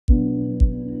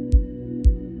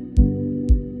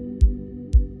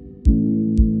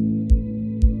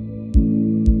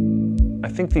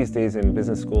think these days in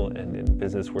business school and in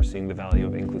business, we're seeing the value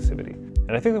of inclusivity.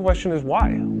 And I think the question is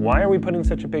why? Why are we putting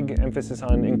such a big emphasis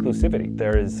on inclusivity?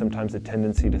 There is sometimes a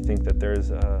tendency to think that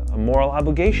there's a moral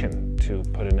obligation to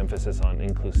put an emphasis on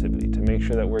inclusivity, to make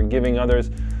sure that we're giving others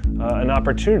an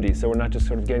opportunity, so we're not just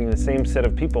sort of getting the same set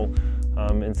of people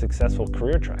in successful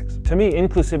career tracks. To me,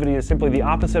 inclusivity is simply the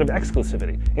opposite of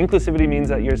exclusivity. Inclusivity means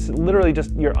that you're literally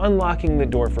you're unlocking the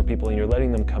door for people and you're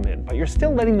letting them come in, but you're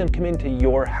still letting them come into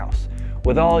your house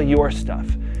with all your stuff.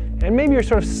 And maybe you're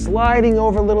sort of sliding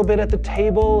over a little bit at the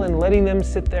table and letting them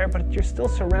sit there, but you're still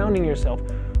surrounding yourself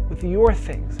with your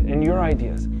things and your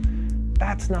ideas.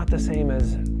 That's not the same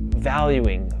as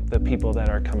valuing the people that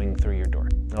are coming through your door.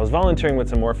 I was volunteering with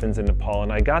some orphans in Nepal,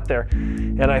 and I got there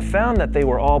and I found that they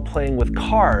were all playing with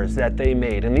cars that they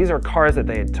made. And these are cars that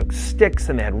they took sticks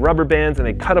and they had rubber bands and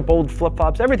they cut up old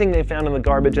flip-flops, everything they found in the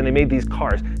garbage, and they made these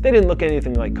cars. They didn't look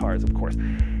anything like cars, of course.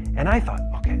 And I thought,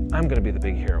 okay, I'm gonna be the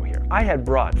big hero here. I had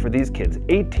brought, for these kids,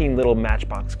 18 little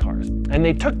Matchbox cars. And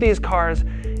they took these cars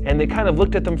and they kind of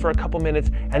looked at them for a couple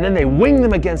minutes, and then they winged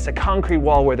them against a concrete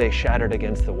wall where they shattered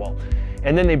against the wall.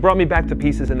 And then they brought me back the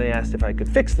pieces and they asked if I could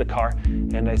fix the car.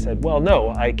 And I said, well, no,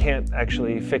 I can't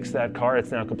actually fix that car. It's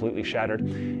now completely shattered.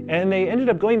 And they ended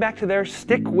up going back to their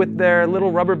stick with their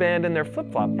little rubber band and their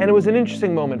flip-flop. And it was an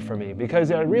interesting moment for me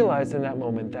because I realized in that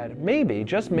moment that maybe,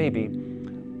 just maybe,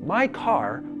 my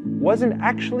car wasn't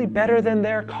actually better than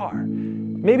their car.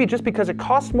 Maybe just because it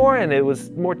cost more and it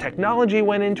was more technology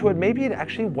went into it, maybe it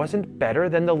actually wasn't better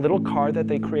than the little car that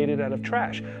they created out of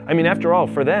trash. I mean, after all,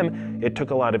 for them, it took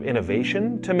a lot of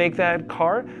innovation to make that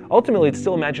car. Ultimately, it's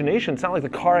still imagination. It's not like the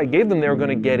car I gave them they were going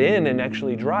to get in and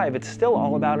actually drive. It's still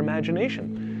all about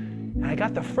imagination. And I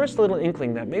got the first little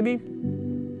inkling that maybe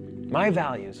my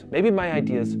values, maybe my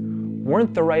ideas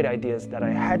weren't the right ideas, that I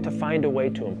had to find a way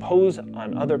to impose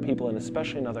on other people, and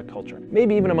especially in other culture.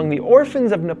 Maybe even among the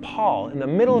orphans of Nepal in the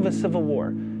middle of a civil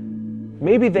war,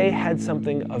 maybe they had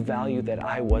something of value that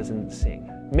I wasn't seeing.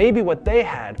 Maybe what they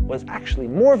had was actually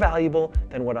more valuable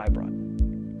than what I brought.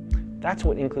 That's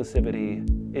what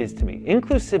inclusivity is to me.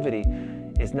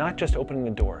 Inclusivity is not just opening the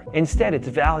door. Instead, it's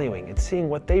valuing, it's seeing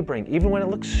what they bring, even when it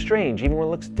looks strange, even when it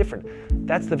looks different.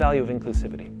 That's the value of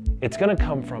inclusivity. It's going to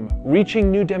come from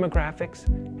reaching new demographics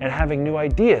and having new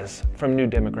ideas from new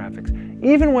demographics,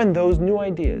 even when those new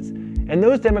ideas and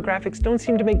those demographics don't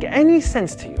seem to make any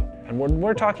sense to you. And when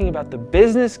we're talking about the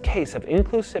business case of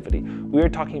inclusivity, we are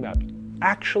talking about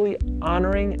actually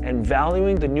honoring and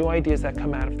valuing the new ideas that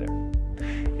come out of there.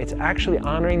 It's actually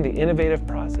honoring the innovative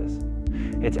process.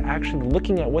 It's actually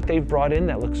looking at what they've brought in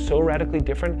that looks so radically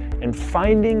different and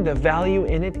finding the value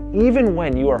in it, even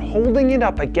when you are holding it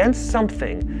up against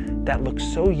something that looks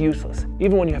so useless.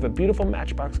 Even when you have a beautiful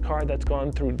Matchbox car that's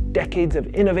gone through decades of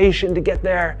innovation to get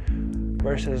there,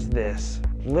 versus this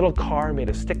little car made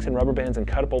of sticks and rubber bands and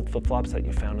cut up old flip-flops that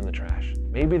you found in the trash.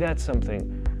 Maybe that's something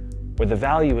where the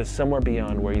value is somewhere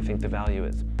beyond where you think the value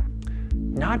is.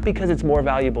 Not because it's more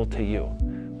valuable to you,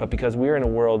 but because we're in a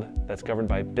world that's governed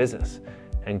by business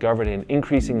and governed in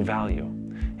increasing value.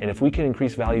 And if we can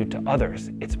increase value to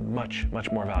others, it's much,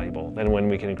 much more valuable than when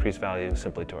we can increase value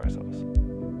simply to ourselves.